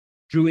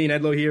Julian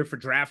Edlow here for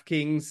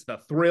DraftKings. The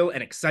thrill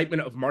and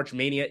excitement of March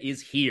Mania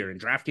is here,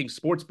 and DraftKings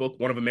Sportsbook,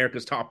 one of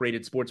America's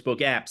top-rated sportsbook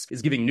apps,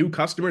 is giving new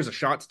customers a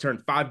shot to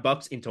turn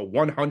 $5 into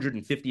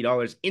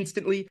 $150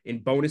 instantly in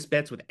bonus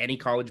bets with any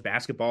college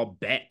basketball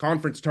bet.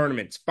 Conference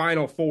tournaments,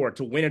 Final Four,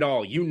 to win it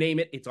all, you name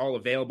it, it's all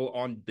available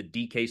on the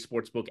DK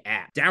Sportsbook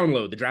app.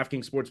 Download the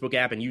DraftKings Sportsbook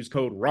app and use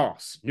code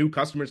ROSS. New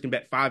customers can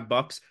bet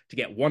 $5 to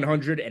get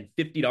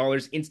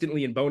 $150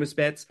 instantly in bonus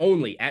bets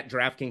only at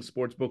DraftKings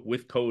Sportsbook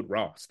with code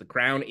ROSS. The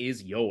crown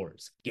is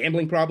yours.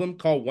 Gambling problem?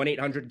 Call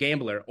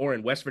 1-800-GAMBLER, or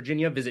in West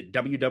Virginia, visit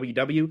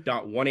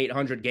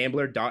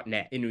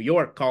www.1800gambler.net. In New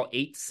York, call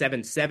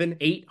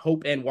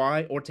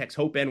 877-8-HOPE-NY or text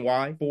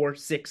HOPE-NY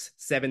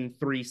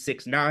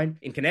 467-369.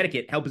 In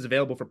Connecticut, help is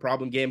available for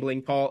problem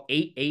gambling. Call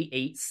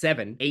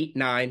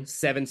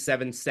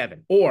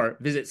 888-789-777 or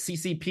visit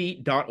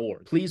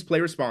ccp.org. Please play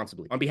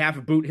responsibly. On behalf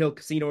of Boot Hill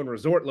Casino and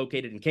Resort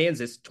located in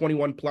Kansas,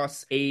 21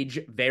 plus, age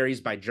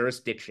varies by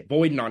jurisdiction.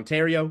 Void in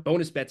Ontario.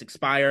 Bonus bets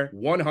expire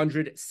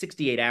 168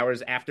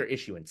 hours after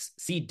issuance.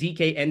 See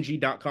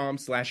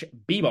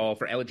dkng.com/bball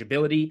for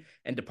eligibility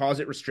and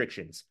deposit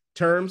restrictions,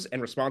 terms,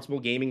 and responsible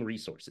gaming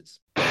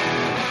resources.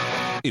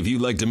 If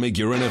you'd like to make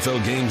your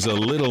NFL games a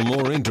little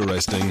more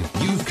interesting,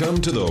 you've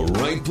come to the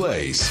right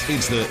place.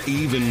 It's the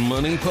Even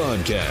Money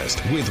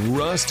Podcast with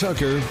Ross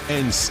Tucker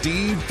and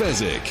Steve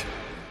Fezzik.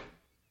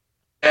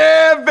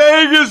 Yeah,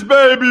 Vegas,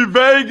 baby,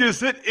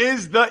 Vegas. It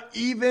is the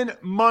Even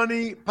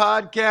Money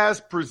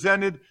Podcast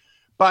presented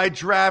by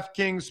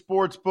DraftKings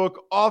Sportsbook,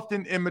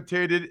 often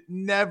imitated,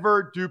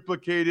 never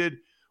duplicated.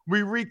 We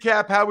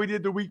recap how we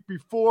did the week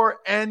before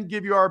and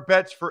give you our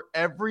bets for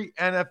every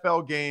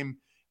NFL game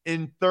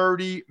in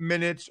 30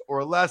 minutes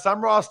or less.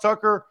 I'm Ross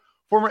Tucker,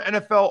 former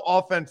NFL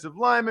offensive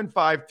lineman,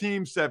 5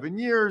 teams, 7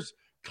 years,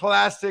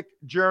 classic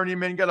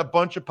journeyman. Got a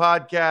bunch of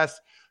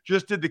podcasts.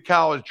 Just did the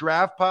college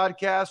draft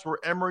podcast where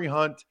Emory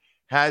Hunt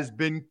has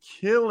been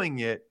killing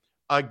it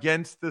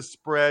against the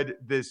spread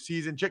this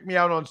season. Check me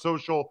out on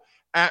social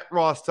at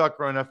Ross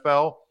Tucker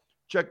NFL.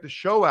 Check the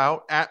show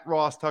out at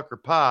Ross Tucker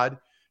Pod.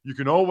 You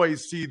can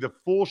always see the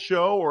full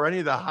show or any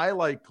of the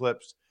highlight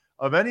clips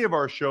of any of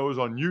our shows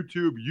on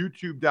YouTube,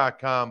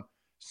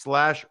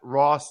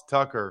 youtube.com/Ross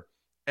Tucker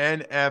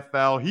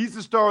NFL. He's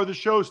the star of the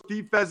show,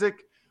 Steve Fezzik,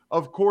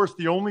 of course,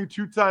 the only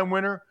 2-time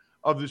winner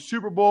of the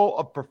Super Bowl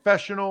of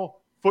professional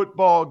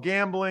football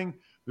gambling,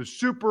 the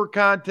Super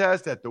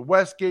Contest at the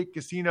Westgate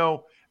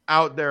Casino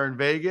out there in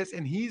Vegas.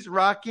 And he's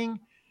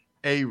rocking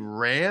a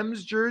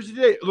Rams jersey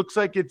today. It looks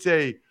like it's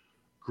a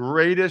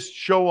greatest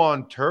show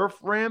on turf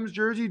Rams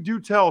jersey. Do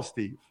tell,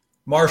 Steve.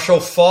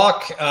 Marshall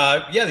Faulk.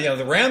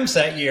 The Rams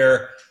that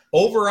year,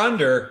 over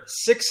under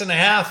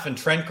 6.5, and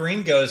Trent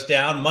Green goes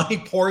down. Money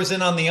pours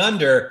in on the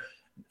under.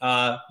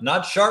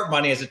 Not sharp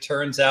money, as it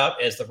turns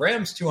out, as the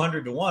Rams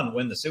 200-1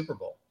 win the Super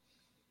Bowl.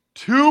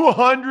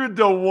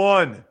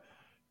 200-1.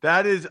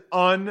 That is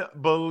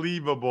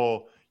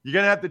unbelievable. You're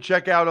going to have to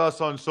check out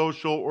us on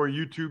social or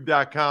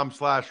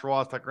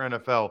youtube.com/Ross Tucker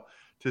NFL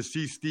to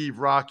see Steve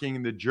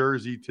rocking the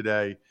jersey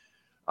today.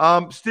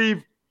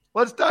 Steve,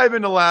 let's dive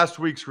into last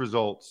week's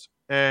results.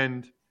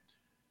 And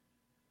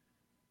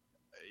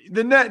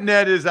the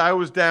net is I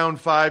was down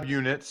 5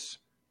 units.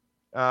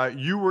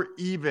 You were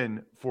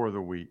even for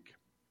the week.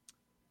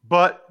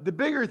 But the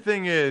bigger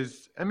thing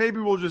is, and maybe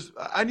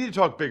I need to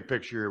talk big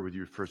picture here with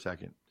you for a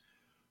second.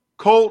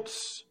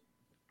 Colts,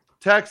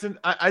 Texans,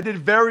 I did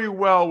very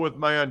well with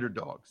my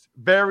underdogs.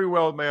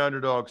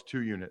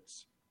 2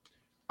 units.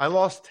 I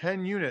lost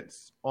 10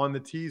 units on the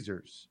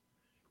teasers.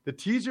 The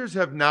teasers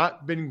have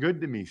not been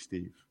good to me,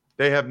 Steve.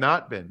 They have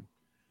not been.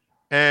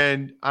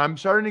 And I'm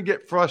starting to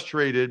get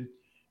frustrated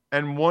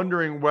and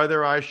wondering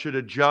whether I should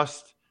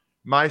adjust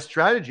my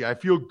strategy. I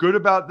feel good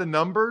about the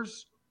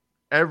numbers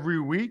every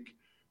week,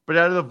 but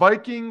out of the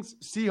Vikings,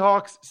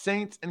 Seahawks,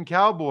 Saints, and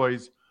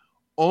Cowboys,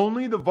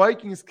 only the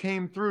Vikings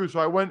came through. So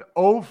I went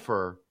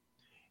over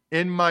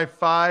in my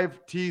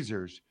 5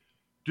 teasers.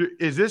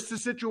 Is this the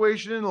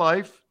situation in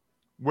life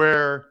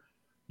where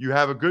you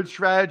have a good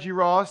strategy,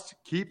 Ross,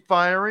 keep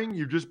firing,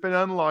 you've just been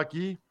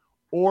unlucky,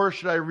 or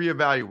should I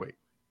reevaluate?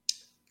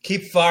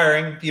 Keep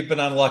firing, you've been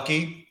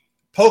unlucky.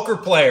 Poker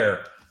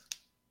player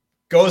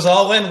goes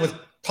all in with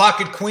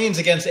pocket queens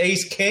against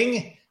ace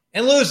king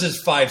and loses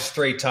 5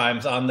 straight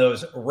times on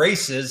those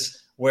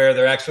races where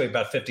they're actually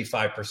about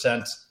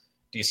 55%.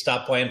 Do you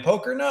stop playing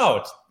poker?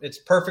 No, it's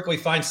perfectly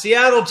fine.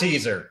 Seattle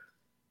teaser.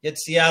 Get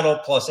Seattle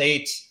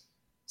 +8.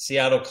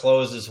 Seattle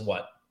closes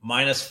what?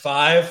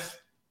 -5?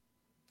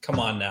 Come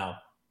on now.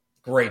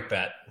 Great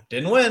bet.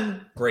 Didn't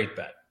win. Great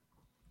bet.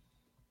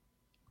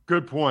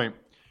 Good point.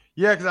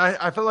 Yeah, because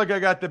I felt like I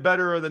got the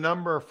better of the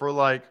number for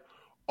like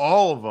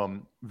all of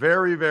them.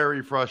 Very,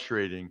 very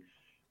frustrating.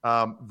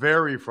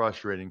 Very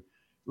frustrating.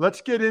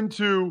 Let's get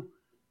into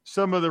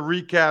some of the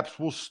recaps.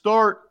 We'll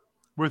start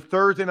with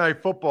Thursday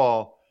Night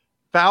Football.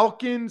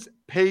 Falcons,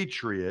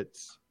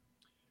 Patriots.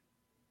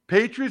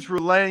 Patriots were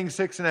laying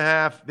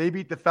 6.5. They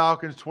beat the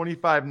Falcons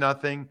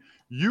 25-0.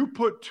 You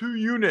put 2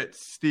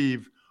 units,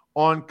 Steve,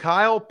 on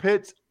Kyle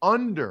Pitts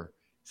under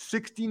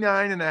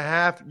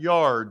 69.5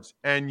 yards,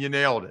 and you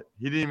nailed it.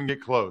 He didn't even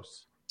get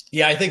close.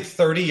 Yeah, I think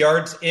 30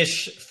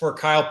 yards-ish for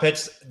Kyle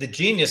Pitts. The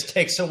genius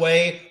takes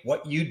away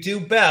what you do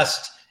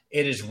best.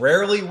 It is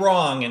rarely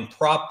wrong in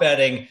prop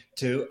betting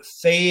to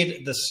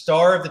fade the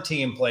star of the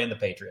team playing the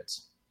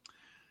Patriots.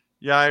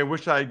 Yeah, I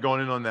wish I had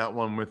gone in on that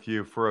one with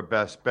you for a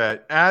best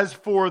bet. As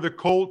for the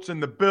Colts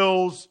and the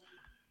Bills,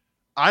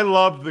 I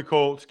loved the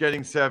Colts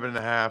getting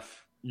 7.5.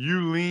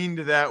 You leaned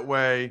that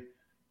way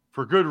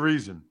for good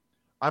reason.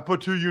 I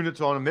put 2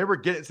 units on them. They were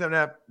getting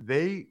 7.5.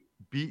 They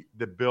beat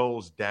the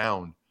Bills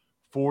down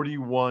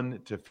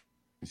 41-50,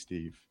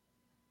 Steve.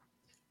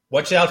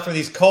 Watch out for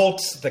these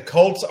Colts. The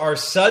Colts are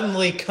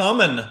suddenly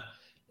coming.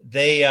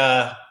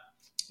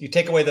 You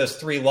take away those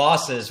 3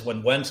 losses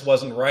when Wentz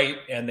wasn't right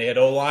and they had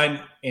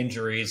O-line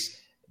injuries.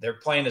 They're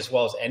playing as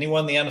well as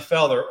anyone in the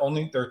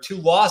NFL. There are 2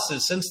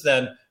 losses since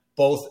then,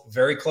 both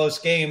very close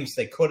games.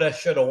 They coulda,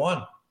 shoulda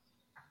won.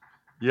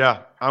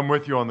 Yeah, I'm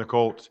with you on the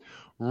Colts.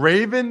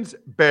 Ravens,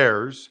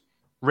 Bears.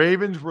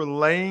 Ravens were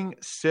laying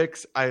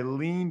 6. I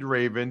leaned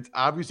Ravens.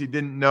 Obviously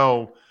didn't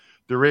know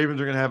the Ravens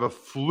are going to have a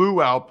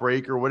flu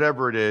outbreak or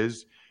whatever it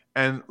is,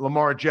 and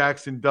Lamar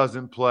Jackson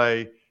doesn't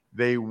play.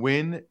 They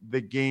win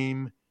the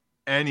game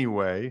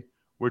anyway,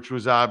 which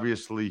was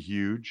obviously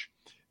huge.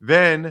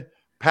 Then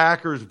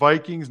Packers,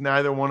 Vikings,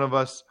 neither one of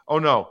us. Oh,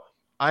 no.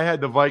 I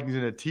had the Vikings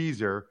in a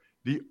teaser,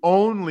 the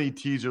only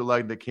teaser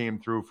leg that came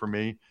through for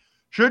me.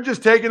 Should have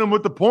just taken them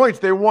with the points.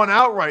 They won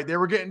outright. They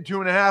were getting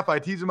 2.5. I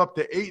teased them up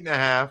to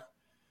 8.5.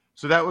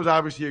 So that was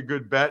obviously a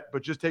good bet,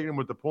 but just taking them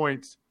with the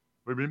points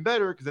would have been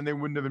better because then they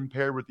wouldn't have been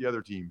paired with the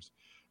other teams.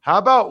 How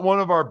about one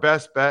of our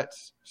best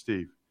bets,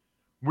 Steve?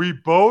 We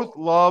both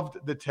loved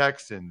the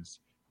Texans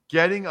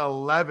getting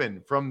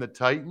 11 from the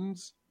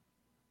Titans.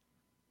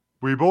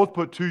 We both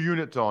put 2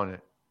 units on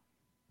it.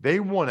 They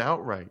won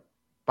outright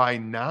by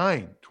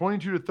 9,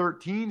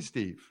 22-13,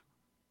 Steve.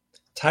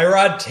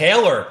 Tyrod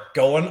Taylor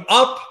going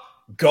up,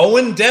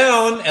 going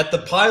down at the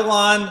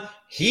pylon.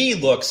 He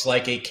looks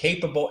like a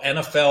capable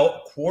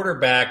NFL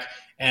quarterback.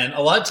 And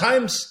a lot of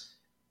times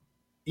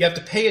you have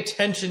to pay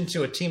attention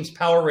to a team's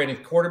power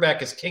rating.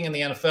 Quarterback is king in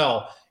the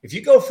NFL. If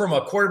you go from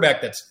a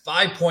quarterback that's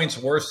 5 points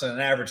worse than an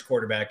average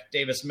quarterback,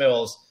 Davis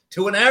Mills,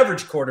 to an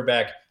average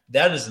quarterback,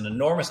 that is an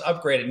enormous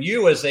upgrade. And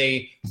you as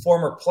a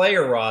former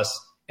player, Ross,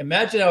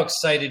 imagine how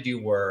excited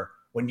you were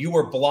when you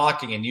were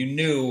blocking and you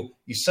knew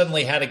you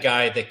suddenly had a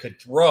guy that could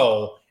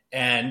throw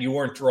and you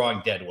weren't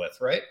drawing dead with,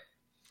 right?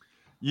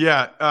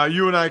 Yeah,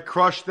 you and I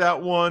crushed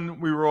that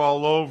one. We were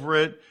all over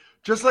it.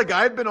 Just like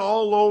I've been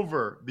all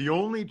over the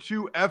only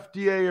 2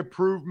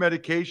 FDA-approved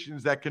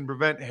medications that can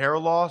prevent hair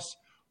loss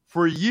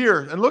for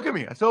years. And look at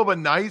me. I still have a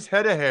nice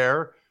head of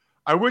hair.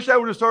 I wish I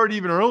would have started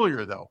even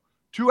earlier, though.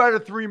 2 out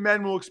of 3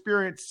 men will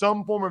experience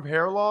some form of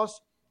hair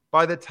loss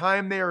by the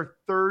time they are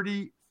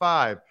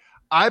 35.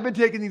 I've been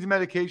taking these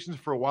medications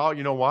for a while.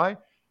 You know why?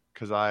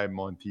 Because I'm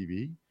on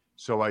TV.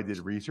 So I did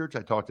research.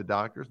 I talked to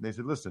doctors, and they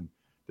said, listen,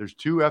 there's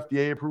 2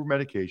 FDA-approved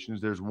medications.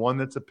 There's one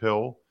that's a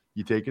pill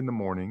you take in the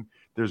morning.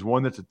 There's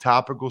one that's a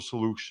topical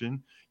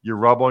solution you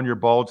rub on your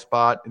bald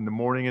spot in the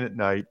morning and at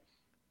night.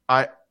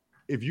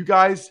 If you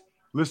guys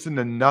listen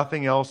to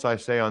nothing else I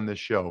say on this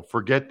show,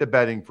 forget the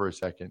betting for a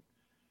second.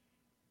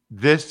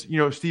 This,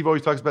 Steve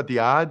always talks about the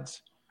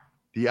odds.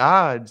 The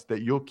odds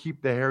that you'll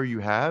keep the hair you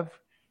have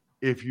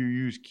if you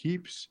use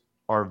Keeps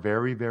are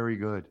very, very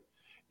good.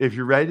 If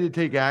you're ready to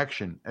take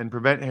action and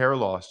prevent hair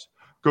loss,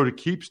 go to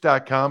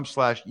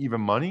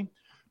keeps.com/evenmoney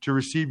to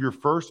receive your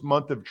first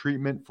month of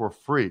treatment for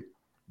free.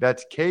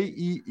 That's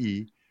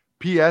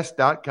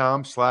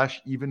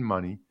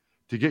KEEPS.com/evenmoney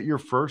to get your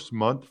first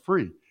month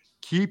free.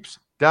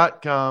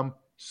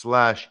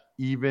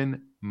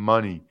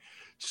 Keeps.com/evenmoney.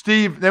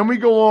 Steve, then we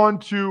go on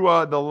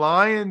to the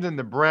Lions and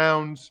the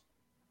Browns.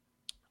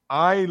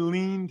 I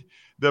leaned.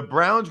 The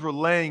Browns were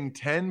laying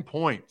 10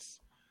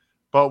 points,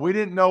 but we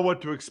didn't know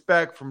what to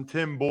expect from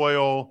Tim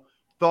Boyle.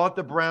 Thought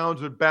the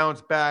Browns would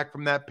bounce back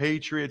from that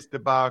Patriots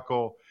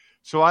debacle.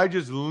 So I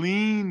just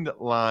leaned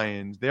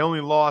Lions. They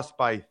only lost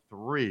by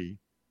 3.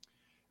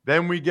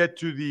 Then we get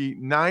to the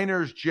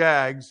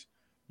Niners-Jags.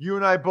 You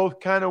and I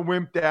both kind of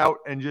wimped out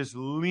and just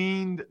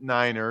leaned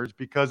Niners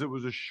because it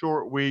was a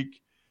short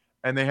week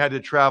and they had to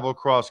travel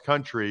cross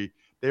country.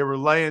 They were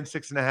laying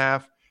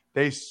 6.5.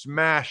 They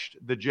smashed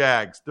the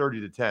Jags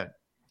 30-10.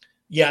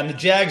 Yeah, and the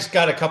Jags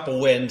got a couple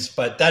wins,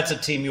 but that's a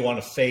team you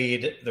want to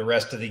fade the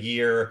rest of the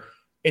year.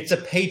 It's a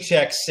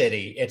paycheck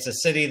city. It's a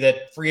city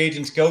that free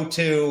agents go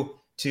to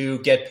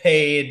get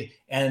paid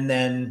and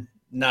then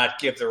not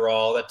give their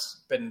all.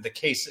 That's been the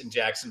case in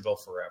Jacksonville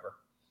forever.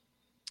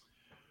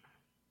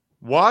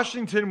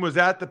 Washington was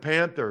at the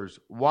Panthers.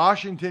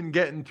 Washington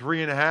getting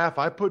 3.5.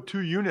 I put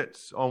 2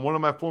 units on one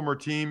of my former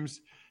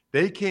teams.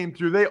 They came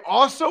through. They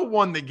also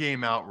won the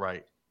game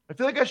outright. I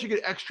feel like I should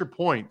get extra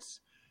points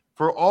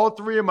for all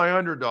 3 of my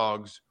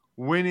underdogs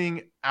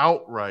winning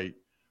outright.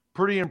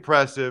 Pretty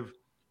impressive.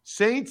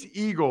 Saints,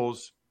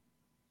 Eagles,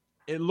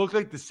 it looked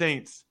like the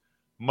Saints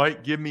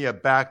might give me a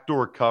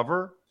backdoor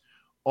cover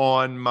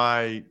on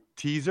my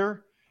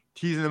teaser.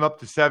 teasing them up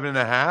to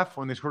 7.5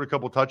 when they scored a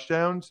couple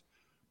touchdowns.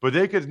 But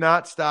they could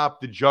not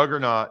stop the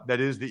juggernaut that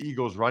is the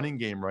Eagles' running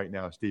game right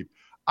now, Steve.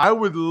 I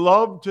would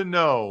love to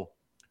know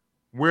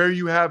where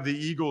you have the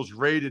Eagles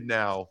rated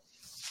now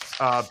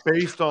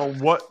based on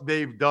what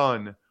they've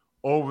done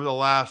over the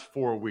last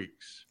 4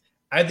 weeks.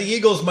 I had the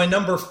Eagles, my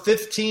number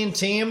 15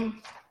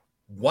 team,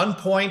 1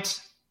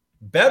 point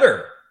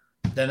better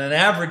than an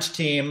average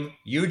team.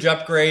 Huge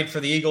upgrade for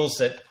the Eagles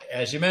that,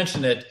 as you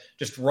mentioned it,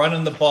 just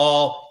running the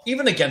ball.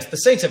 Even against the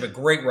Saints have a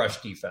great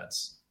rush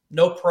defense.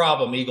 No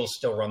problem. Eagles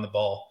still run the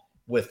ball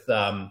with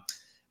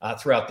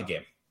throughout the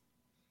game.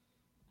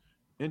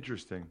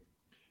 Interesting.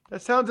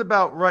 That sounds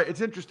about right.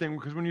 It's interesting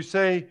because when you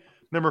say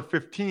number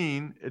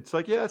 15, it's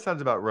like, yeah, that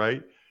sounds about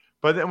right.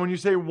 But then when you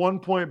say 1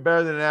 point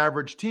better than an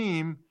average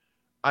team,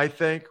 I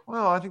think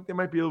they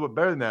might be a little bit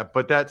better than that.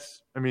 But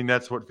that's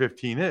what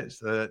 15 is.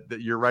 That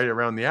you're right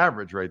around the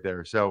average right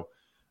there. So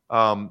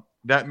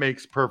that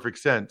makes perfect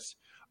sense.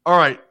 All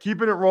right,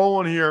 keeping it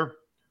rolling here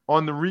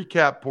on the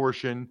recap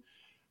portion.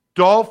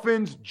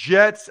 Dolphins,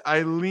 Jets.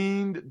 I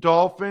leaned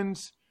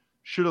Dolphins.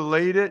 Should have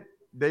laid it.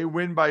 They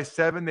win by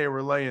 7. They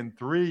were laying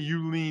 3.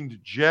 You leaned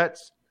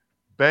Jets.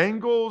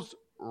 Bengals,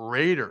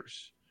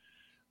 Raiders.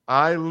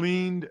 I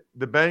leaned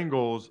the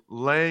Bengals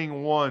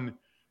laying 1.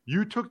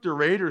 You took the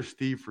Raiders,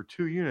 Steve, for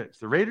 2 units.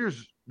 The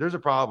Raiders, there's a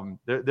problem.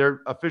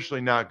 They're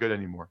officially not good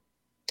anymore.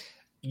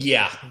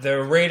 Yeah,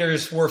 the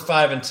Raiders were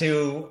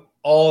 5-2.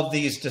 All of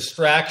these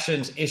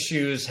distractions,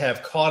 issues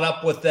have caught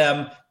up with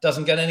them.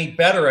 Doesn't get any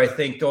better, I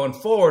think, going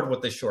forward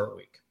with this short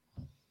week.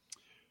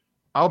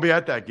 I'll be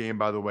at that game,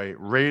 by the way.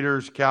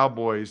 Raiders,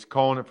 Cowboys,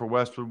 calling it for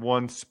Westwood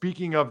 1.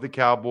 Speaking of the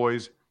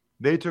Cowboys,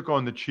 they took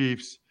on the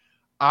Chiefs.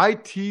 I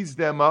teased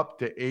them up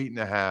to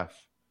 8.5.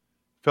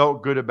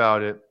 Felt good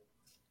about it.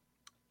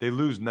 They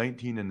lose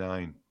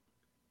 19-9.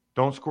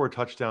 Don't score a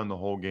touchdown the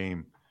whole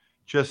game.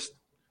 Just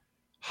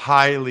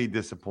highly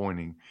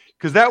disappointing.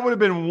 Because that would have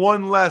been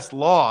 1 less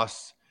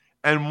loss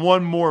and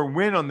 1 more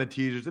win on the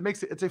teasers.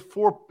 It's a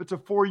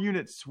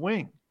 4-unit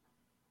swing.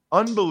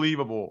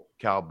 Unbelievable,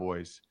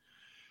 Cowboys.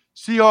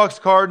 Seahawks,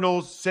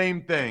 Cardinals,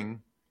 same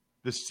thing.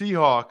 The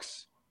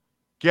Seahawks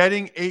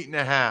getting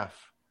 8.5,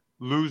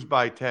 lose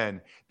by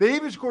 10. They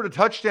even scored a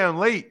touchdown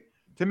late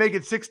to make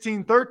it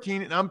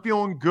 16-13, and I'm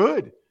feeling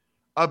good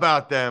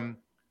about them.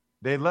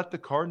 They let the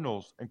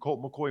Cardinals and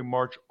Colt McCoy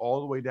march all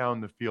the way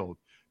down the field.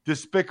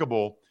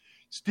 Despicable.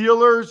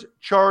 Steelers,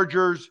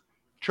 Chargers.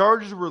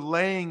 Chargers were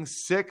laying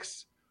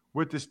 6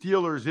 with the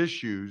Steelers'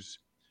 issues.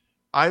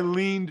 I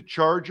leaned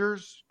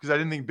Chargers because I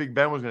didn't think Big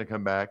Ben was going to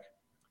come back.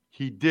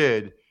 He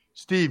did.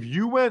 Steve,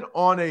 you went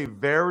on a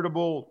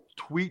veritable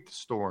tweet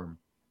storm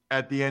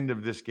at the end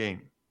of this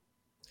game.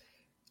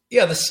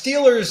 Yeah, the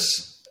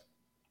Steelers,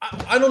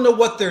 I don't know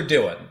what they're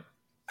doing.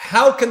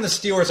 How can the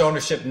Steelers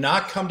ownership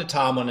not come to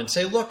Tomlin and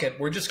say, look,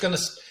 we're just going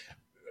to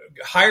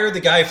hire the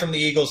guy from the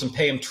Eagles and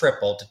pay him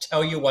triple to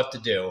tell you what to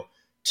do?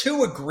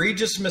 2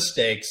 egregious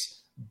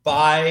mistakes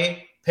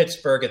by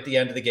Pittsburgh at the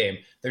end of the game.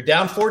 They're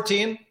down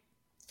 14,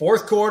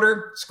 fourth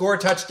quarter, score a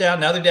touchdown.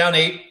 Now they're down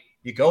 8.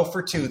 You go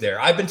for 2 there.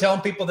 I've been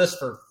telling people this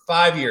for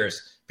 5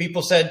 years.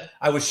 People said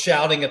I was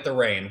shouting at the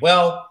rain.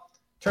 Well,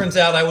 turns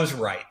out I was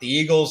right. The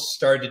Eagles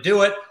started to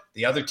do it.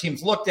 The other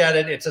teams looked at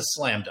it. It's a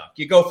slam dunk.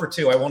 You go for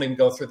 2. I won't even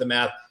go through the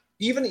math.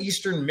 Even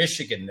Eastern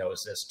Michigan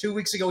knows this. 2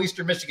 weeks ago,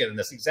 Eastern Michigan, in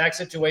this exact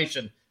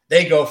situation,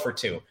 they go for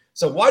 2.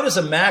 So why does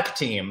a MAC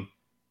team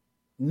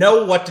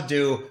know what to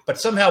do,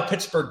 but somehow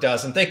Pittsburgh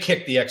doesn't? They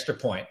kick the extra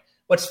point.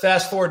 Let's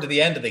fast forward to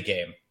the end of the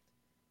game.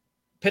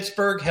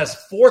 Pittsburgh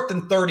has 4th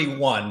and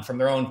 31 from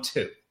their own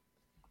 2.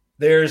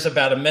 There's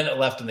about a minute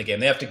left in the game.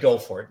 They have to go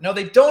for it. No,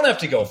 they don't have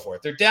to go for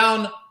it. They're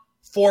down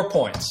 4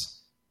 points.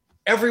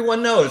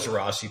 Everyone knows,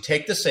 Ross, you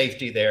take the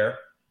safety there,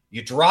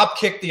 you drop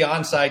kick the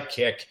onside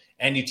kick,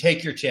 and you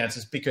take your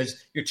chances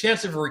because your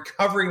chance of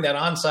recovering that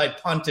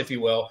onside punt, if you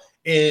will,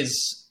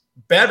 is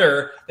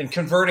better than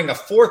converting a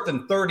 4th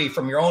and 30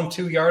 from your own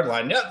 2-yard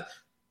line. Now,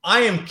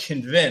 I am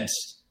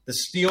convinced the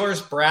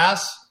Steelers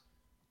brass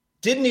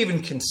didn't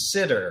even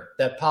consider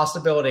that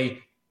possibility.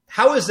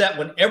 How is that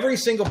when every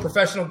single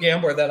professional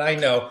gambler that I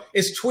know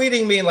is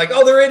tweeting me like,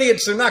 oh, they're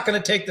idiots, they're not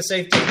going to take the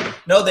safety?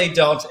 No, they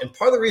don't. And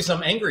part of the reason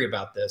I'm angry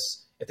about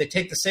this, if they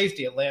take the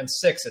safety, it lands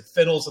 6, it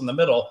fiddles in the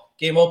middle,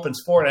 game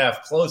opens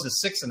 4.5,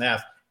 closes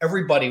 6.5,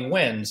 everybody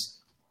wins.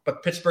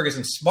 But Pittsburgh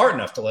isn't smart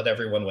enough to let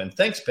everyone win.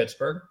 Thanks,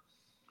 Pittsburgh.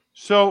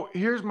 So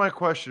here's my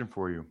question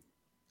for you.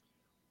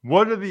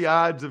 What are the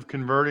odds of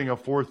converting a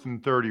 4th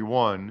and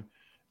 31?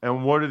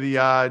 And what are the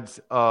odds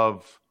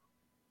of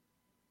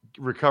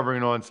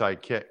recovering an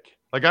onside kick?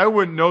 Like, I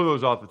wouldn't know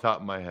those off the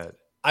top of my head.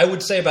 I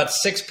would say about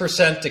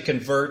 6% to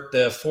convert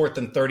the 4th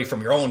and 30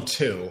 from your own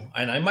 2.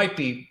 And I might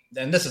be,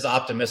 and this is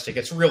optimistic,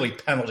 it's really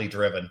penalty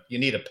driven. You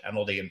need a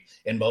penalty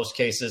in most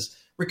cases.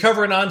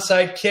 Recover an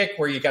onside kick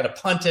where you got to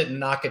punt it and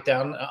knock it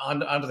down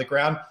onto the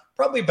ground,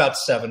 probably about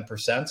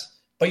 7%.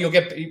 But you'll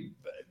get,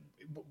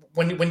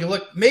 when you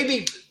look,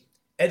 maybe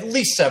at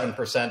least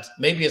 7%,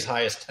 maybe as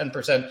high as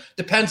 10%.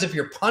 Depends if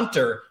your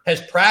punter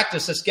has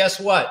practiced this. Guess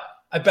what?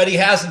 I bet he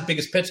hasn't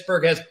because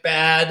Pittsburgh has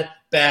bad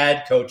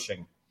bad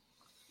coaching.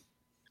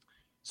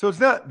 So it's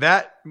not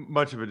that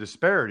much of a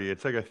disparity.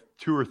 It's like a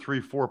 2 or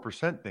 3,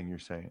 4% thing you're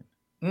saying.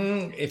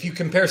 If you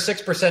compare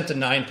 6% to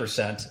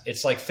 9%,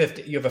 it's like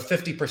 50. You have a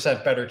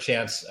 50% better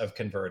chance of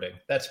converting.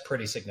 That's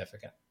pretty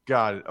significant.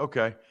 Got it.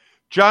 Okay.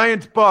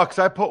 Giants Bucks.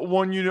 I put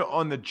 1 unit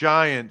on the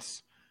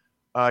Giants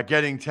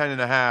getting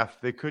 10.5.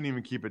 They couldn't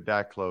even keep it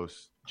that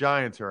close.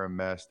 Giants are a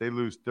mess. They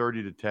lose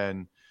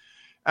 30-10.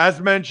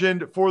 As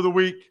mentioned, for the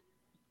week,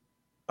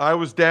 I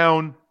was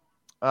down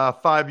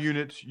 5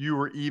 units. You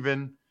were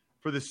even.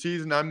 For the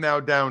season, I'm now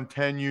down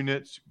 10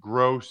 units.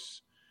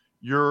 Gross.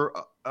 You're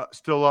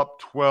still up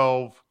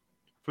 12.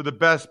 For the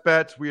best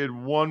bets, we had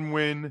 1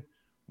 win,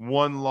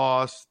 1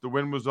 loss. The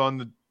win was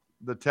on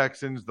the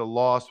Texans. The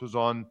loss was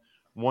on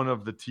one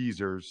of the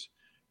teasers.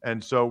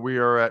 And so we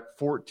are at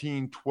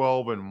 14,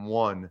 12, and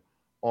 1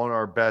 on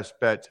our best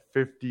bets,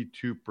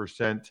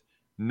 52%.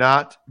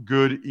 Not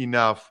good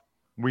enough.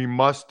 We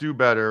must do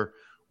better.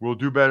 We'll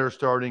do better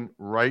starting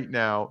right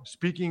now.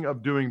 Speaking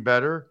of doing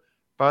better,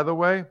 by the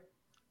way,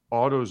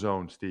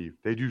 AutoZone, Steve,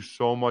 they do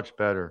so much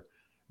better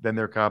than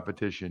their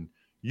competition.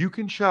 You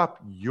can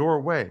shop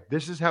your way.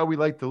 This is how we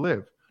like to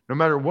live, no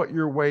matter what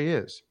your way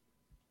is.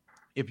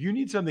 If you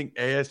need something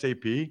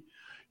ASAP,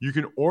 you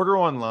can order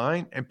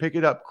online and pick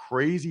it up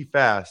crazy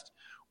fast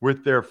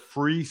with their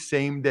free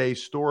same-day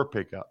store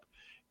pickup.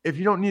 If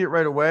you don't need it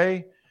right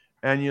away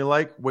and you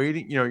like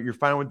waiting, you're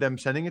fine with them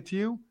sending it to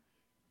you,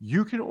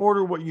 you can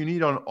order what you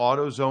need on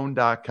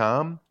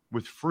AutoZone.com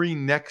with free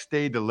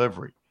next-day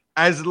delivery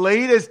as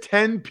late as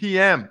 10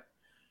 p.m.,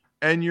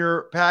 and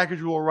your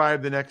package will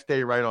arrive the next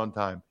day right on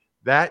time.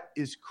 That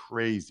is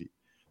crazy.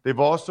 They've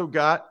also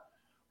got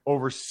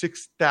over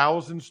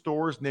 6,000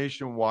 stores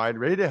nationwide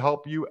ready to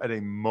help you at a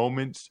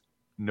moment's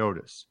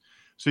notice.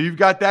 So you've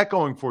got that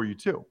going for you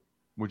too,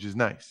 which is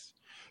nice.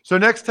 So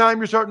next time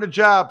you're starting a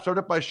job, start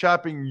it by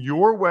shopping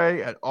your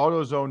way at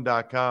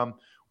AutoZone.com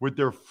with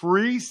their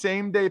free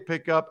same-day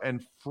pickup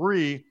and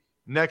free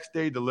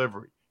next-day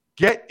delivery.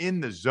 Get in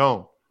the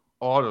zone,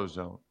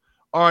 AutoZone.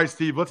 All right,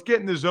 Steve, let's get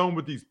in the zone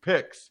with these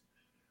picks.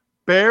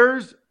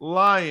 Bears,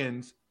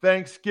 Lions,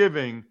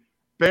 Thanksgiving.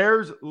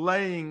 Bears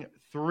laying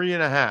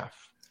 3.5.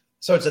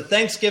 So it's a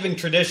Thanksgiving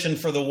tradition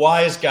for the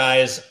wise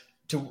guys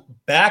to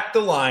back the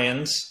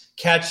Lions,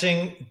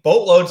 catching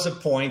boatloads of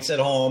points at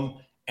home,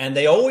 and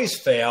they always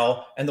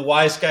fail. And the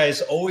wise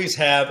guys always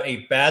have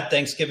a bad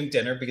Thanksgiving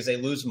dinner because they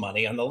lose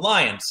money on the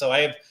Lions. So I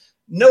have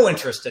no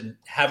interest in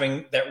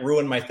having that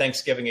ruin my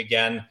Thanksgiving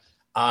again.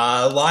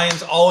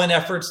 Lions all-in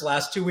efforts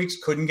last 2 weeks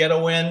couldn't get a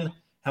win.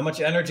 How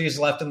much energy is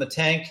left in the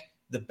tank?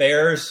 The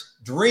Bears'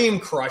 dream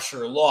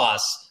crusher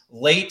loss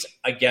late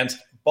against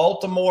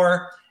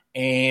Baltimore,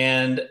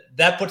 and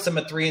that puts them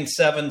at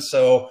 3-7.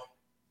 So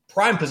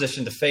prime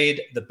position to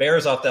fade the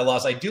Bears off that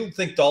loss. I do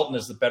think Dalton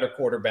is the better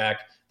quarterback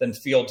than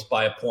Fields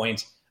by a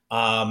point.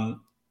 Bottom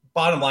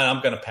line,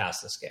 I'm going to pass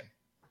this game.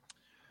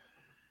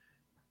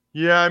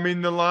 Yeah, I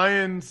mean, the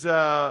Lions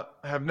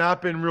have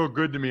not been real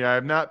good to me. I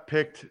have not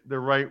picked the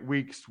right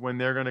weeks when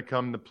they're going to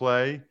come to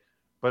play,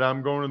 but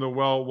I'm going to the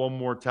well one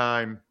more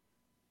time.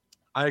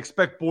 I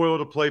expect Boyle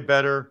to play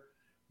better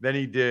than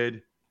he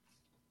did.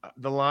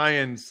 The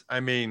Lions, I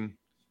mean,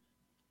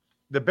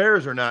 the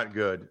Bears are not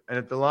good. And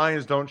if the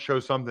Lions don't show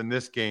something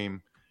this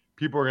game,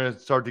 people are going to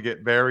start to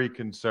get very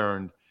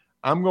concerned.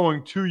 I'm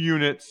going 2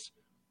 units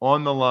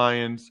on the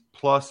Lions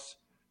plus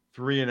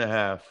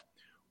 3.5.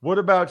 What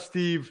about,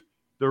 Steve,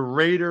 the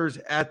Raiders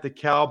at the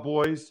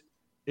Cowboys?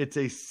 It's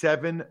a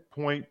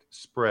 7-point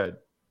spread.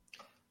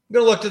 I'm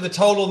going to look to the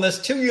total in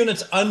this. 2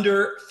 units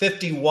under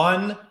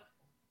 51.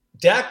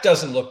 Dak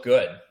doesn't look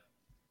good.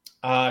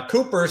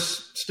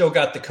 Cooper's still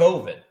got the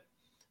COVID.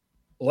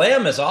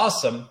 Lamb is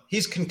awesome.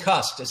 He's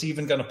concussed. Is he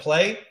even going to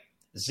play?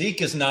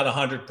 Zeke is not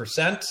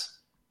 100%.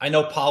 I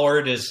know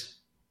Pollard is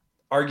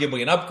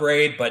arguably an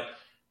upgrade, but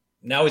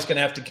now he's going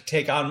to have to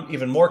take on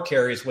even more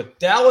carries. With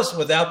Dallas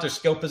without their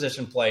skill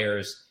position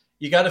players,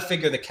 you got to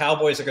figure the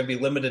Cowboys are going to be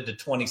limited to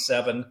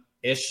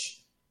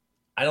 27-ish.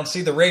 I don't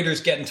see the Raiders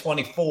getting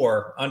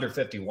 24 under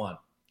 51.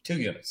 2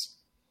 units.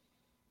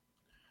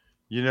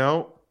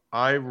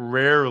 I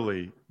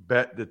rarely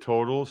bet the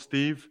total,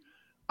 Steve.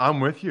 I'm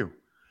with you.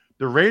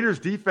 The Raiders'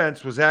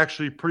 defense was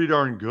actually pretty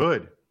darn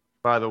good,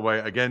 by the way,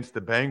 against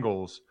the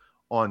Bengals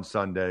on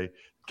Sunday.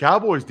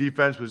 Cowboys'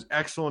 defense was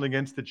excellent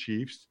against the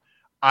Chiefs.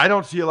 I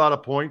don't see a lot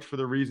of points for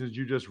the reasons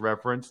you just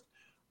referenced.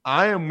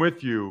 I am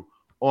with you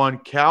on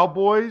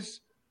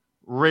Cowboys,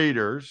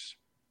 Raiders,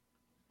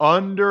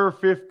 under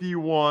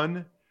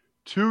 51,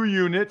 2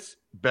 units,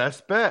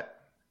 best bet.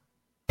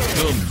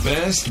 The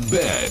best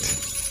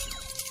bet.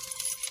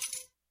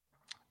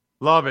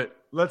 Love it.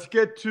 Let's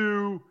get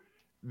to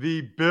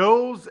the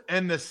Bills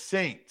and the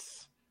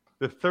Saints,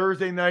 the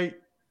Thursday night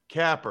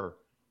capper.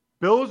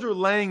 Bills are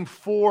laying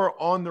 4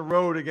 on the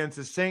road against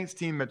the Saints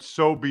team that's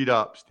so beat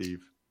up,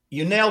 Steve.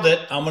 You nailed it.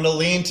 I'm going to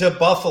lean to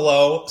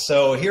Buffalo.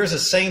 So here's a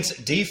Saints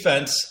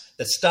defense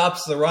that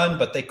stops the run,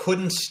 but they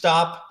couldn't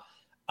stop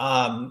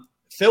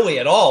Philly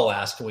at all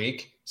last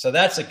week. So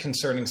that's a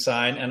concerning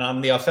sign. And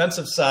on the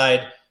offensive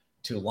side,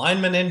 2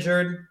 linemen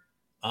injured,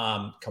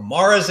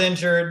 Kamara's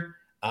injured.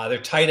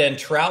 Their tight end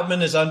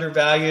Troutman is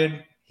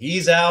undervalued.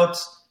 He's out.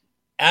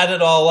 Add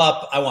it all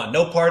up. I want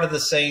no part of the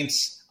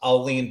Saints.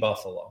 I'll lean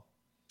Buffalo.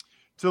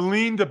 To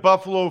lean to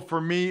Buffalo for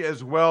me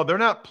as well. They're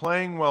not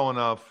playing well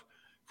enough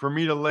for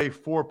me to lay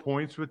 4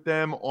 points with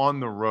them on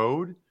the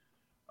road.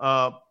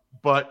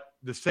 But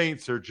the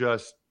Saints are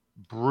just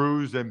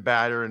bruised and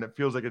battered, and it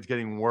feels like it's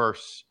getting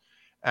worse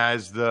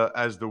as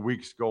the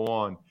weeks go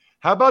on.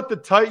 How about the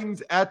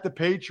Titans at the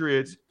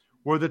Patriots,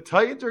 where the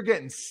Titans are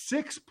getting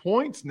 6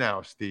 points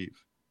now,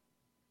 Steve?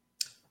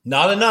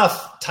 Not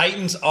enough.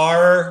 Titans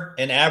are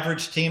an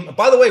average team.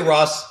 By the way,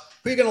 Ross,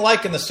 who are you going to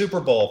like in the Super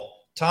Bowl?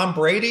 Tom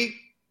Brady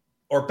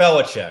or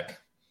Belichick?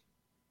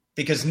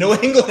 Because New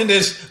England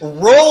is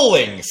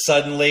rolling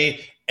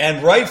suddenly,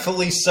 and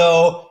rightfully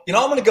so. I'm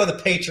going to go the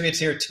Patriots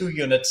here, 2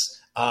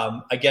 units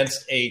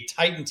against a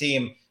Titan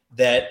team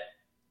that,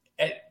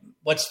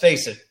 let's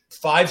face it,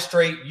 5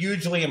 straight,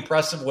 hugely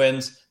impressive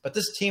wins, but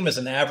this team is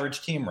an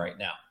average team right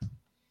now.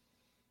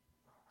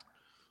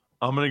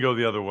 I'm going to go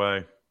the other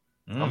way.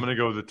 I'm going to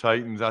go with the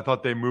Titans. I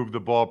thought they moved the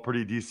ball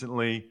pretty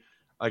decently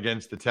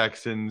against the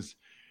Texans,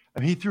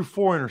 and he threw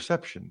 4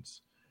 interceptions.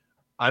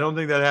 I don't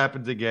think that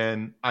happens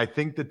again. I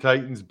think the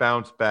Titans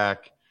bounce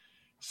back.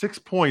 6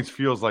 points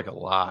feels like a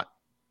lot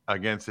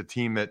against a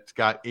team that's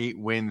got 8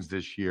 wins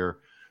this year.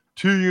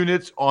 2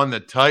 units on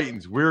the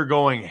Titans. We're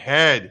going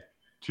head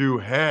to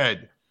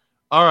head.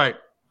 All right,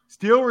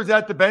 Steelers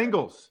at the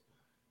Bengals.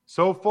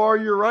 So far,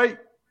 you're right,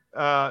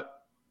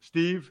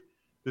 Steve.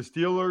 The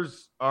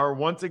Steelers are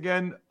once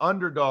again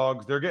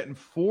underdogs. They're getting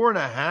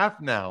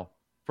 4.5 now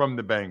from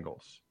the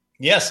Bengals.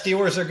 Yes,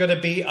 Steelers are going to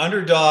be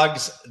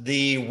underdogs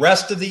the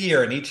rest of the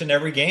year in each and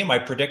every game. I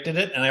predicted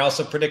it, and I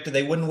also predicted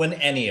they wouldn't win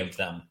any of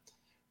them.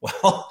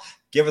 Well,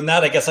 given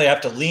that, I guess I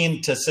have to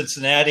lean to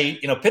Cincinnati.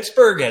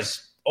 Pittsburgh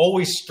has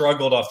always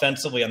struggled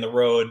offensively on the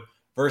road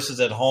versus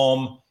at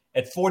home.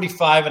 At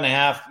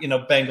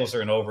 45.5, Bengals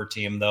are an over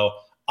team, though.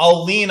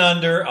 I'll lean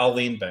under. I'll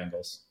lean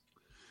Bengals.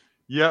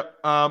 Yep.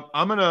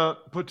 I'm going to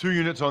put 2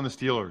 units on the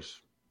Steelers.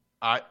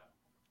 I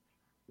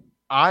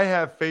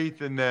have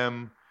faith in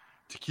them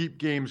to keep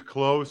games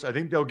close. I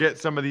think they'll get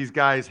some of these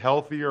guys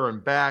healthier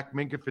and back.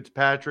 Minkah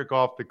Fitzpatrick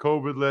off the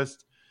COVID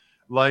list,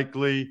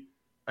 likely.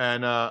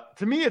 And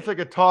to me, it's like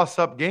a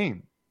toss-up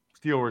game,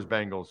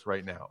 Steelers-Bengals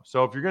right now.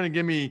 So if you're going to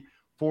give me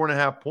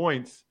 4.5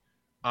 points,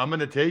 I'm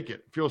going to take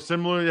it. Feels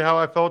similar to how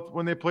I felt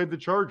when they played the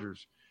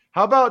Chargers.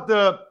 How about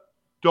the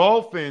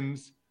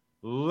Dolphins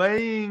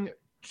laying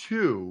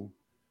 2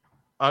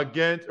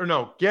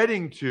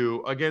 getting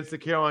 2 against the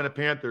Carolina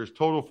Panthers,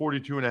 total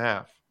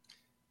 42.5?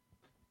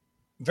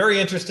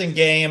 Very interesting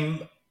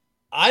game.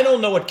 I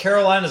don't know what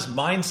Carolina's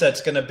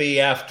mindset's going to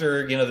be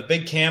after, the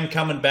big Cam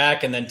coming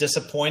back and then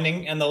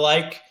disappointing and the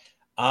like.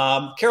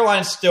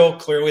 Carolina's still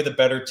clearly the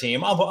better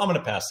team. I'm going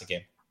to pass the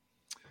game.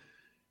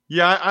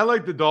 Yeah, I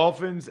like the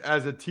Dolphins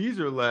as a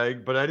teaser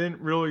leg, but I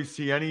didn't really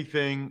see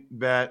anything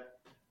that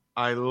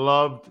I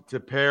loved to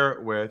pair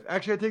it with.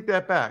 Actually, I take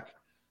that back.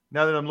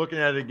 Now that I'm looking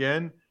at it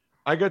again,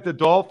 I got the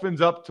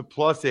Dolphins up to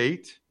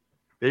 +8.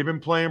 They've been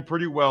playing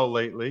pretty well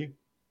lately.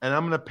 And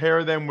I'm going to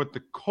pair them with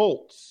the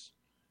Colts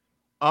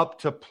up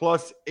to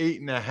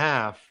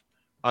 +8.5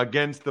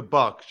 against the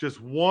Bucs.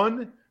 Just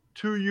 1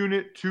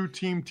 2-unit,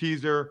 2-team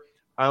teaser.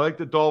 I like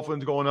the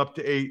Dolphins going up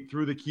to 8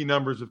 through the key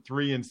numbers of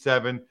 3 and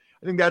 7.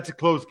 I think that's a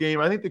close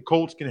game. I think the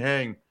Colts can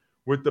hang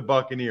with the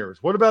Buccaneers.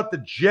 What about the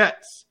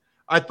Jets?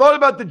 I thought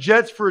about the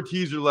Jets for a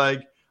teaser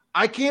leg.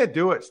 I can't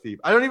do it, Steve.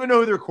 I don't even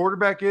know who their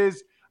quarterback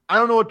is. I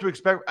don't know what to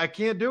expect. I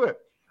can't do it.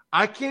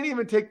 I can't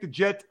even take the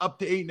Jets up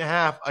to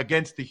 8.5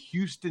 against the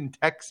Houston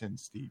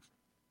Texans, Steve.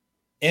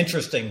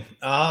 Interesting.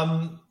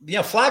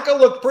 Flacco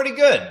looked pretty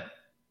good.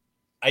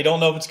 I don't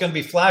know if it's going to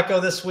be Flacco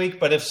this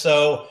week, but if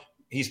so,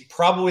 he's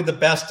probably the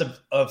best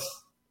of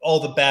all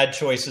the bad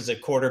choices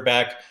at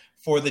quarterback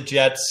for the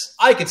Jets.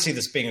 I could see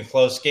this being a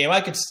close game.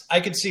 I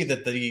could see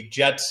that the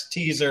Jets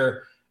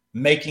teaser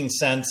making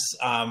sense.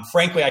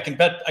 Frankly, I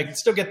can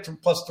still get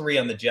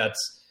 +3 on the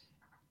Jets.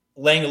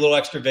 Laying a little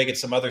extra vig at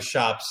some other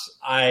shops,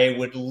 I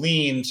would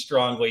lean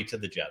strongly to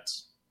the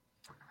Jets.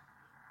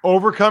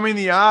 Overcoming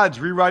the odds,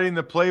 rewriting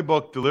the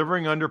playbook,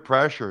 delivering under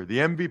pressure. The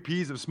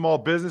MVPs of small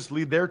business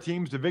lead their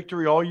teams to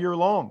victory all year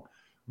long.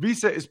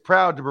 Visa is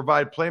proud to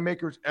provide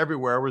playmakers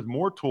everywhere with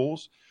more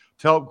tools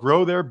to help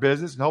grow their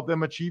business and help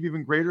them achieve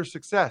even greater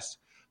success.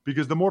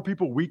 Because the more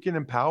people we can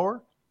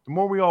empower, the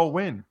more we all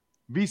win.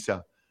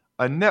 Visa,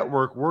 a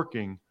network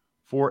working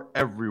for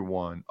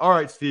everyone. All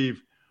right,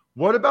 Steve,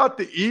 what about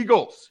the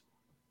Eagles?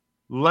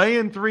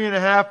 Laying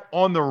 3.5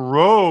 on the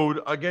road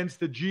against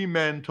the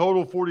G-Men,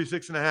 total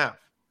 46.5.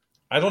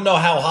 I don't know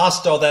how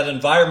hostile that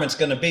environment's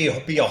going to be.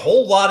 It'll be a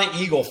whole lot of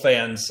Eagle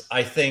fans,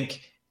 I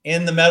think,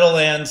 in the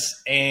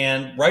Meadowlands,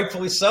 and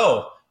rightfully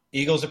so.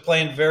 Eagles are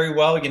playing very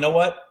well. You know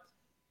what?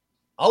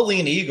 I'll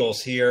lean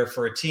Eagles here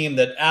for a team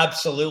that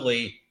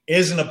absolutely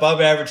is an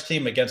above-average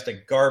team against a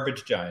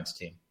garbage Giants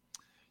team.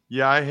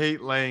 Yeah, I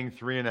hate laying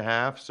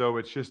 3.5, so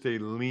it's just a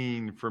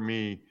lean for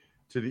me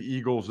to the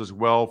Eagles as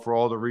well for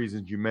all the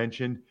reasons you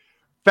mentioned.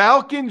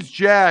 Falcons,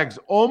 Jags,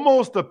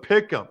 almost a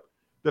pick 'em.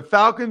 The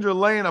Falcons are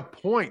laying a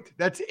point.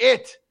 That's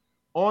it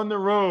on the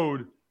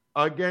road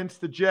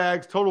against the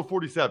Jags. Total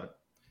 47.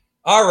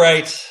 All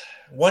right.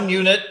 1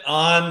 unit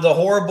on the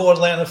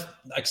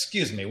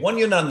one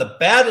unit on the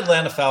bad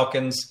Atlanta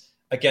Falcons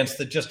against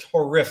the just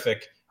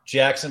horrific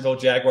Jacksonville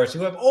Jaguars,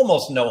 who have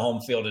almost no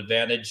home field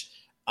advantage.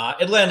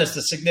 Atlanta's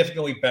the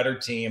significantly better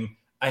team.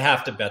 I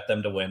have to bet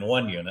them to win.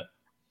 1 unit.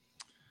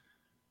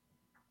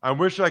 I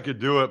wish I could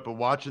do it, but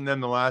watching them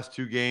the last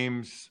 2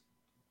 games,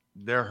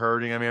 they're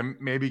hurting. I mean,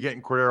 maybe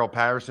getting Cordero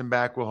Patterson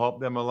back will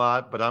help them a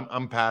lot, but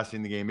I'm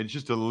passing the game. It's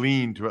just a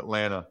lean to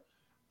Atlanta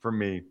for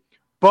me.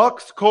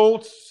 Bucks,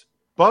 Colts.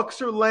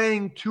 Bucks are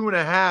laying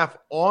 2.5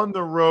 on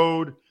the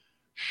road.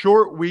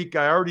 Short week.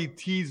 I already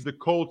teased the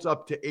Colts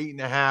up to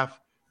 8.5.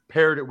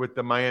 Paired it with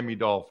the Miami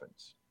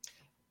Dolphins.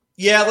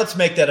 Yeah, let's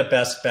make that a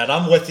best bet.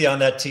 I'm with you on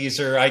that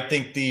teaser. I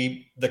think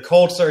the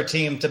Colts are a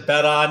team to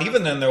bet on,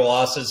 even in their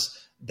losses.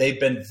 They've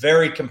been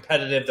very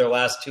competitive their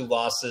last 2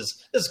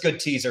 losses. This is a good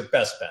teaser.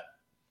 Best bet.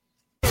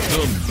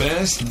 The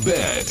best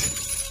bet.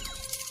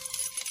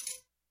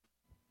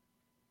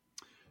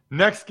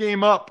 Next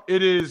game up,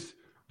 it is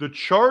the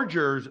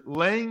Chargers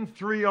laying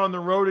 3 on the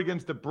road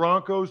against the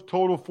Broncos.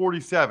 Total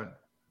 47.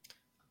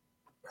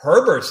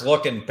 Herbert's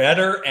looking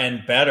better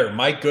and better.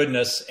 My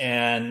goodness.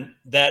 And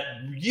that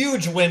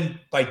huge win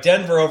by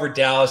Denver over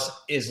Dallas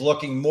is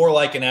looking more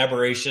like an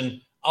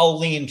aberration. I'll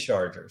lean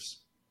Chargers.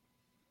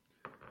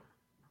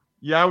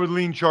 Yeah, I would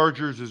lean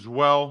Chargers as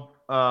well.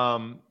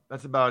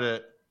 That's about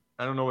it.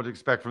 I don't know what to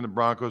expect from the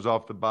Broncos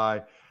off the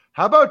bye.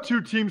 How about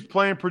 2 teams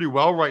playing pretty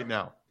well right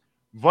now?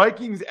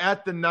 Vikings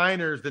at the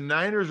Niners. The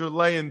Niners are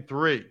laying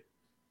 3.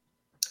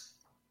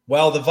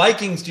 Well, the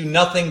Vikings do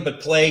nothing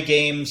but play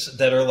games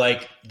that are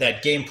like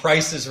that game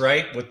Price is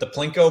Right with the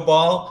Plinko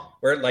ball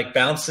where it like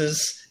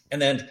bounces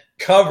and then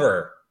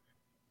cover,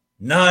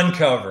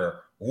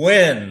 non-cover,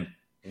 win,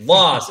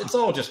 loss. It's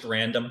all just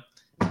random.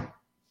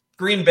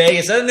 Green Bay,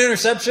 is that an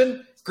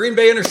interception? Green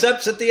Bay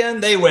intercepts at the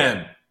end, they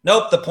win.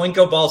 Nope, the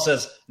Plinko ball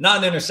says not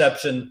an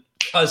interception.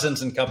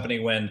 Cousins and company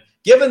win.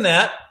 Given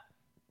that,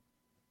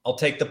 I'll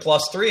take the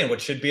 +3 in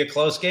what should be a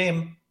close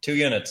game. 2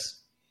 units.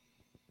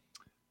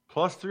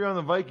 +3 on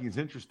the Vikings.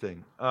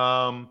 Interesting.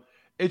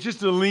 It's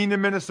just a lean to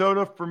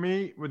Minnesota for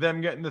me with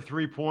them getting the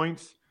 3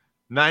 points.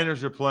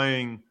 Niners are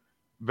playing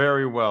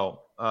very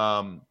well.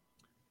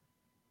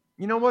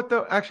 You know what,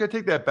 though? Actually, I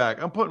take that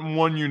back. I'm putting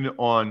 1 unit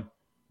on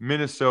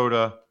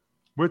Minnesota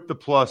with the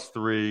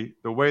 +3.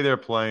 The way they're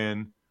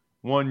playing,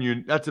 1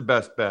 unit. That's the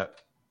best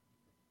bet.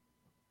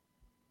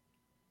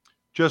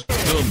 Just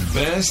the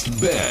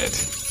best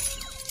bet.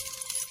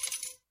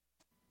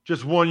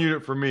 Just 1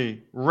 unit for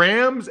me.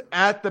 Rams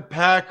at the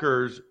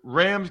Packers.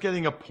 Rams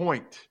getting a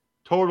point.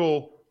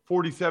 Total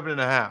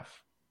 47.5.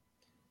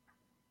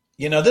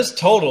 You know, this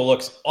total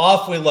looks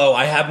awfully low.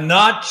 I have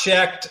not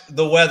checked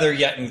the weather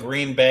yet in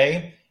Green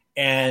Bay.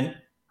 And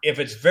if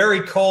it's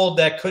very cold,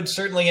 that could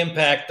certainly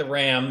impact the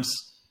Rams.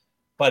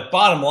 But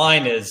bottom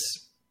line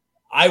is,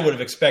 I would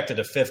have expected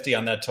a 50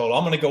 on that total.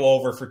 I'm going to go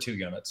over for 2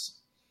 units.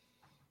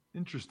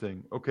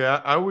 Interesting. Okay,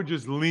 I would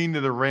just lean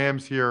to the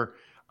Rams here.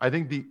 I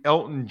think the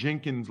Elton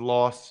Jenkins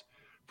loss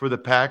for the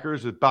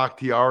Packers with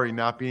Bakhtiari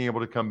not being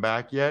able to come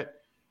back yet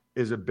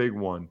is a big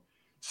one.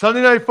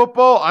 Sunday Night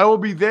Football, I will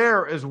be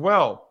there as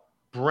well.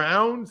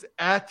 Browns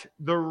at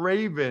the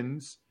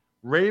Ravens.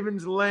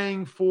 Ravens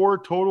laying 4,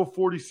 total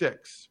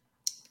 46.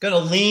 Going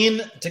to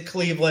lean to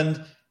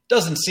Cleveland.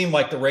 Doesn't seem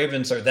like the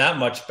Ravens are that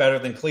much better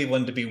than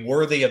Cleveland to be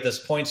worthy of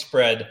this point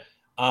spread.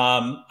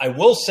 I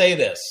will say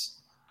this.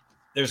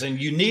 There's a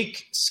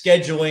unique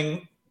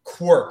scheduling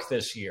quirk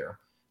this year.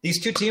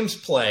 These 2 teams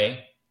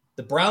play.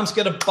 The Browns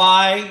get a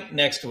bye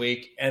next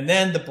week, and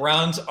then the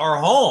Browns are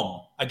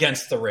home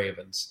against the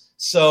Ravens.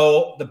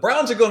 So the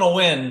Browns are going to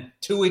win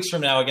 2 weeks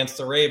from now against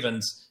the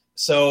Ravens.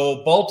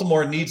 So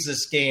Baltimore needs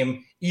this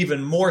game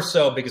even more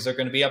so because they're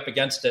going to be up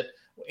against it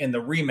in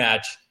the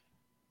rematch.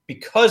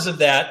 Because of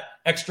that,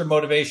 extra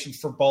motivation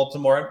for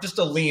Baltimore. Just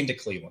a lean to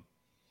Cleveland.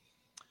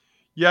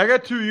 Yeah, I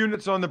got 2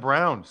 units on the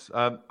Browns.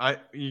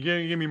 You're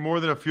going to give me more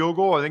than a field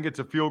goal? I think it's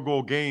a field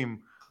goal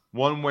game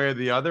one way or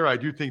the other. I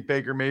do think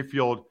Baker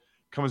Mayfield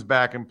comes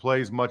back and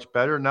plays much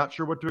better. Not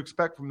sure what to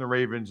expect from the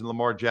Ravens and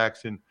Lamar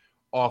Jackson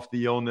off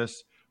the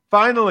illness.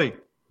 Finally,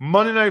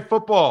 Monday Night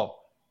Football.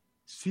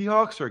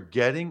 Seahawks are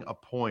getting a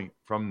point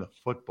from the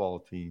football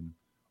team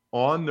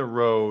on the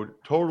road.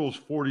 Totals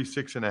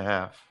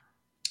 46.5.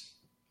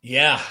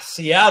 Yeah,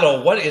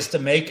 Seattle, what is to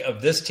make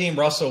of this team?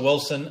 Russell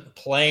Wilson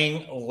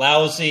playing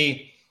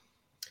lousy.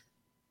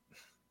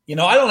 You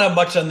know, I don't have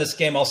much on this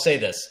game. I'll say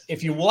this.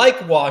 If you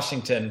like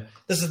Washington,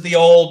 this is the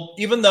old,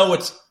 even though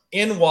it's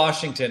in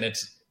Washington,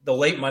 it's the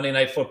late Monday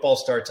Night Football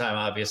start time,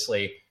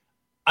 obviously.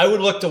 I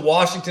would look to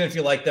Washington if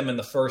you like them in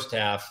the first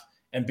half.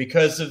 And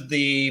because of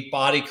the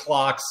body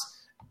clocks,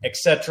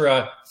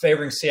 etc.,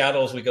 favoring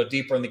Seattle as we go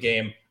deeper in the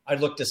game, I'd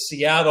look to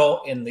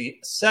Seattle in the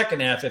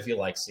second half if you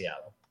like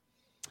Seattle.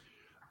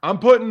 I'm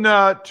putting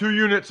 2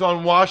 units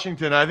on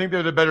Washington. I think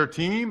they're the better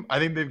team. I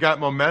think they've got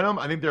momentum.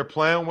 I think they're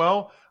playing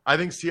well. I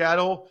think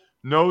Seattle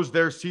knows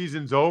their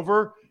season's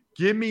over.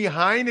 Give me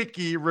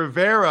Heineke,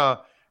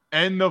 Rivera,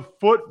 and the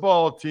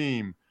football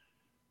team.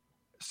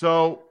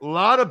 So a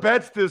lot of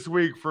bets this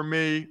week for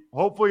me.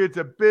 Hopefully it's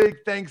a big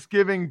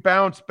Thanksgiving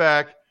bounce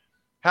back.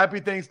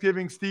 Happy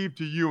Thanksgiving, Steve,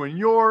 to you and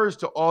yours,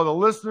 to all the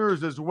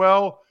listeners as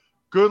well.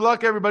 Good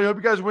luck, everybody. Hope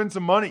you guys win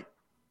some money.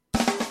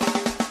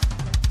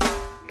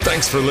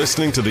 Thanks for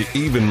listening to the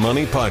Even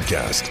Money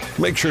Podcast.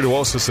 Make sure to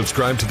also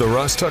subscribe to the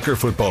Ross Tucker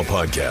Football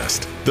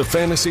Podcast, the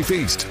Fantasy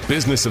Feast,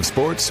 Business of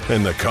Sports,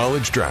 and the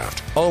College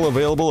Draft. All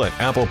available at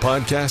Apple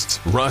Podcasts,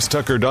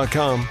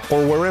 rosstucker.com,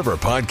 or wherever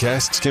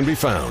podcasts can be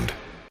found.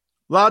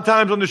 A lot of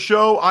times on the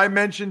show, I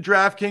mentioned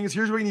DraftKings.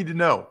 Here's what you need to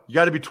know. You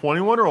got to be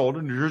 21 or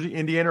older, New Jersey,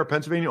 Indiana, or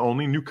Pennsylvania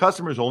only. New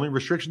customers only.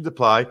 Restrictions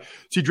apply.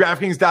 See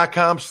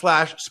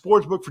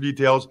DraftKings.com/sportsbook for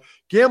details.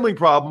 Gambling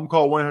problem,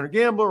 call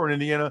 1-800-GAMBLER, or in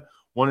Indiana,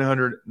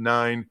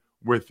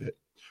 1-800-9-WITH-IT.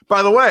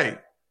 By the way,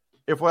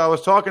 if what I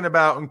was talking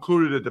about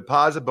included a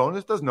deposit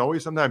bonus, doesn't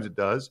always, sometimes it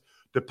does.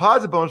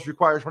 Deposit bonus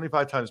requires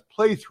 25 times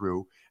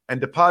playthrough,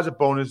 and deposit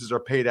bonuses are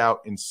paid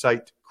out in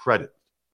site credit.